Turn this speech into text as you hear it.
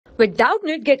With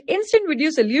Doubtnut, get instant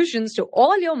video solutions to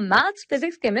all your maths,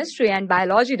 physics, chemistry, and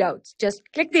biology doubts. Just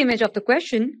click the image of the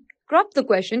question, crop the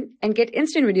question, and get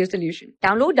instant video solution.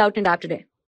 Download Doubtnut app today.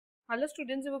 Hello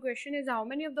students, our question is how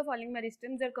many of the following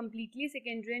meristems are completely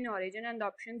secondary in origin, and the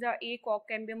options are A. Cork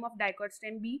cambium of dicot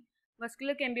stem, B.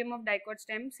 Vascular cambium of dicot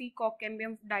stem, C. Cork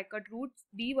cambium of dicot root,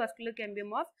 D. Vascular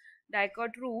cambium of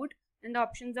dicot root, and the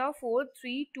options are 4,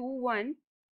 3, 2, 1.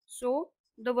 So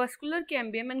the vascular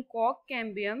cambium and cork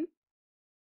cambium,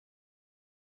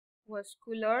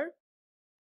 vascular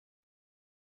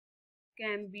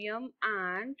cambium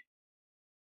and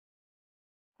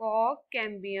cork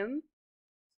cambium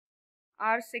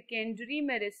are secondary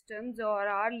meristems or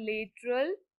are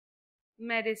lateral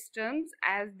meristems,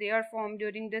 as they are formed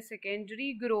during the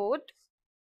secondary growth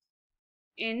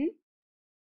in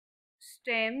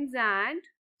stems and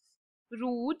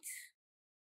roots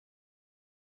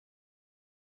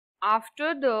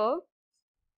after the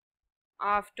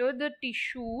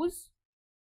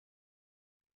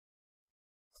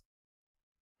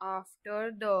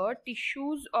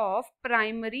tissues of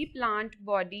primary plant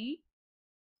body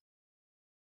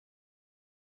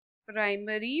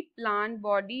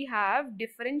have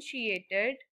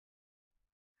differentiated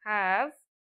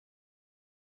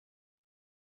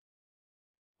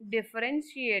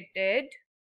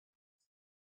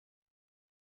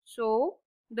so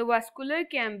the vascular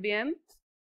cambium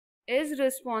is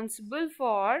responsible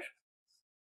for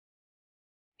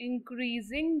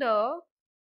increasing the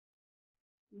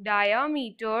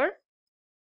diameter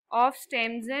of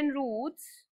stems and roots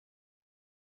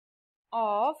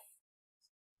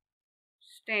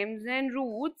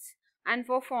and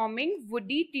for forming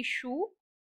woody tissue.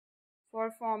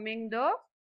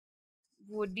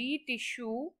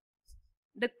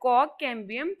 The cork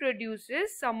cambium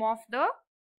produces some of the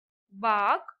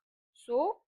bark.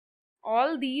 So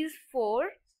all these four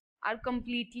are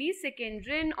completely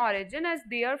secondary in origin, as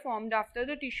they are formed after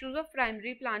the tissues of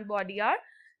primary plant body are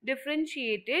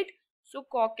differentiated. So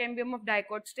cork cambium of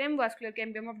dicot stem, vascular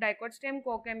cambium of dicot stem,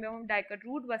 cork cambium of dicot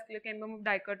root, vascular cambium of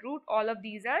dicot root, all of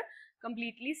these are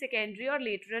completely secondary or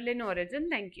lateral in origin.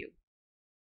 Thank you.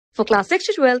 For class 6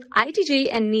 to 12, IIT JEE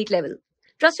and NEET level.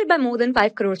 Trusted by more than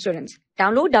 5 crore students.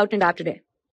 Download Doubtnut app today.